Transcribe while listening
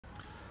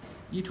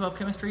Year 12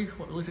 chemistry,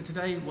 what we looked at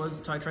today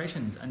was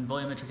titrations and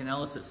volumetric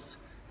analysis.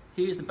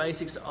 Here's the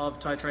basics of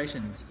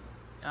titrations.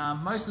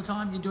 Most of the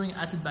time you're doing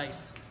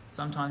acid-base.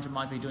 Sometimes you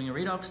might be doing a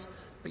redox,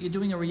 but you're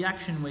doing a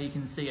reaction where you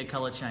can see a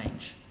color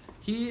change.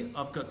 Here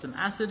I've got some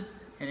acid,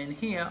 and in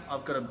here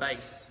I've got a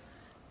base.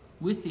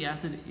 With the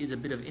acid is a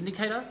bit of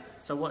indicator,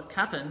 so what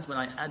happens when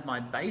I add my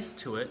base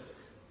to it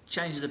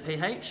changes the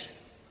pH,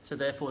 so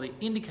therefore the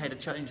indicator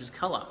changes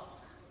color.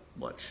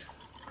 Watch.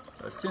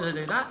 So as soon as I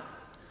do that,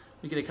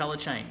 we get a color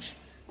change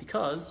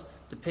because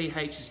the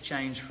pH has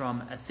changed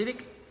from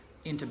acidic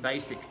into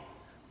basic.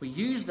 We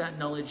use that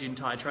knowledge in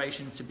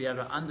titrations to be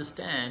able to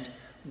understand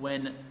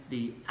when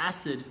the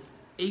acid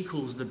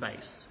equals the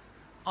base.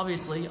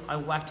 Obviously, I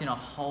whacked in a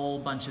whole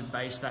bunch of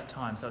base that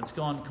time, so it's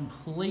gone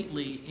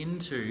completely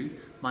into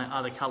my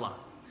other color.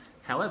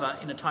 However,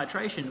 in a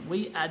titration,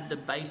 we add the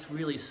base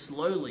really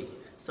slowly,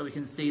 so we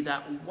can see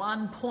that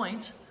one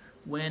point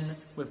when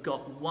we've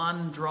got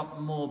one drop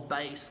more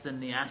base than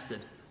the acid.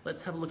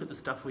 Let's have a look at the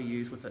stuff we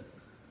use with it.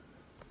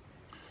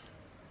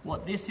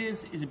 What this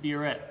is a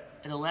burette.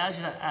 It allows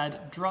you to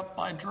add drop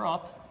by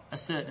drop a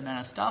certain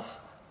amount of stuff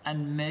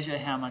and measure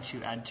how much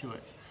you add to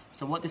it.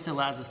 So what this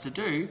allows us to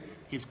do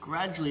is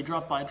gradually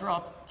drop by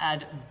drop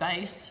add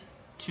base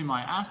to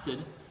my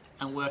acid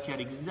and work out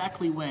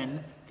exactly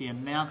when the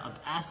amount of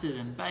acid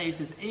and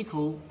base is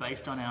equal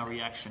based on our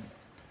reaction.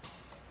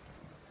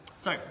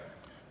 So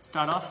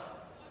start off,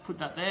 put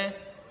that there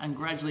and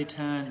gradually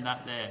turn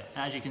that there.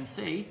 As you can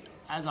see,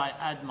 as I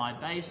add my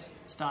base,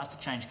 it starts to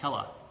change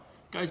color.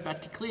 Goes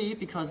back to clear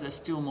because there's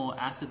still more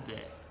acid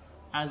there.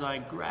 As I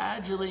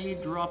gradually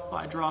drop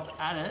by drop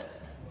add it,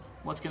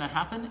 what's going to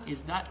happen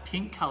is that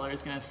pink color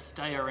is going to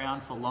stay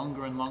around for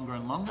longer and longer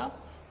and longer,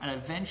 and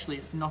eventually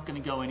it's not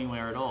going to go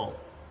anywhere at all.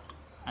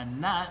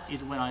 And that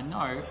is when I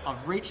know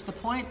I've reached the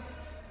point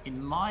in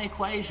my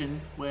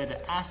equation where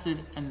the acid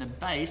and the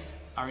base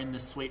are in the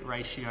sweet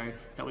ratio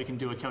that we can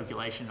do a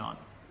calculation on.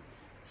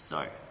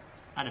 So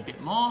add a bit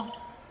more,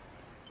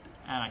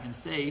 and I can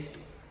see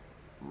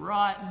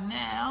right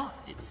now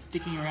it's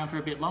sticking around for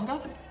a bit longer,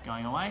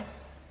 going away,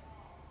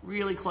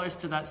 really close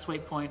to that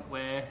sweet point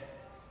where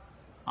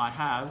I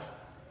have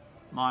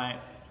my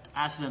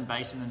acid and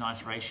base in a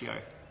nice ratio.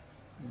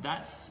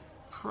 That's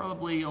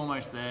probably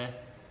almost there,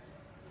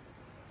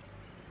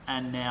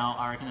 and now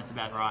I reckon that's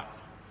about right.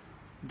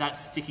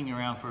 That's sticking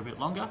around for a bit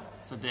longer,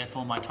 so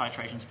therefore my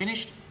titration's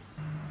finished.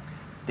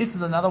 This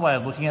is another way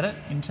of looking at it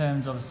in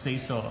terms of a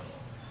seesaw.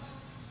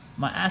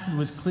 My acid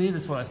was clear,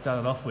 this is what I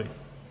started off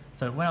with.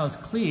 So when I was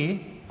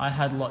clear, I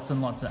had lots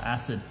and lots of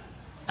acid.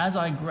 As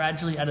I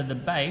gradually added the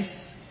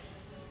base,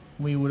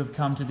 we would have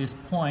come to this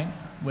point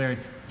where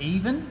it's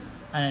even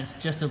and it's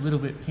just a little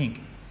bit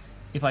pink.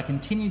 If I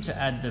continue to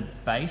add the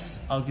base,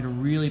 I'll get a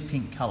really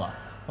pink color.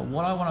 But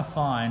what I want to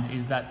find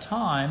is that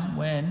time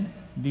when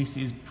this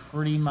is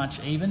pretty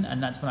much even,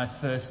 and that's when I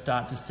first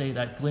start to see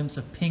that glimpse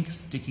of pink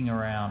sticking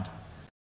around.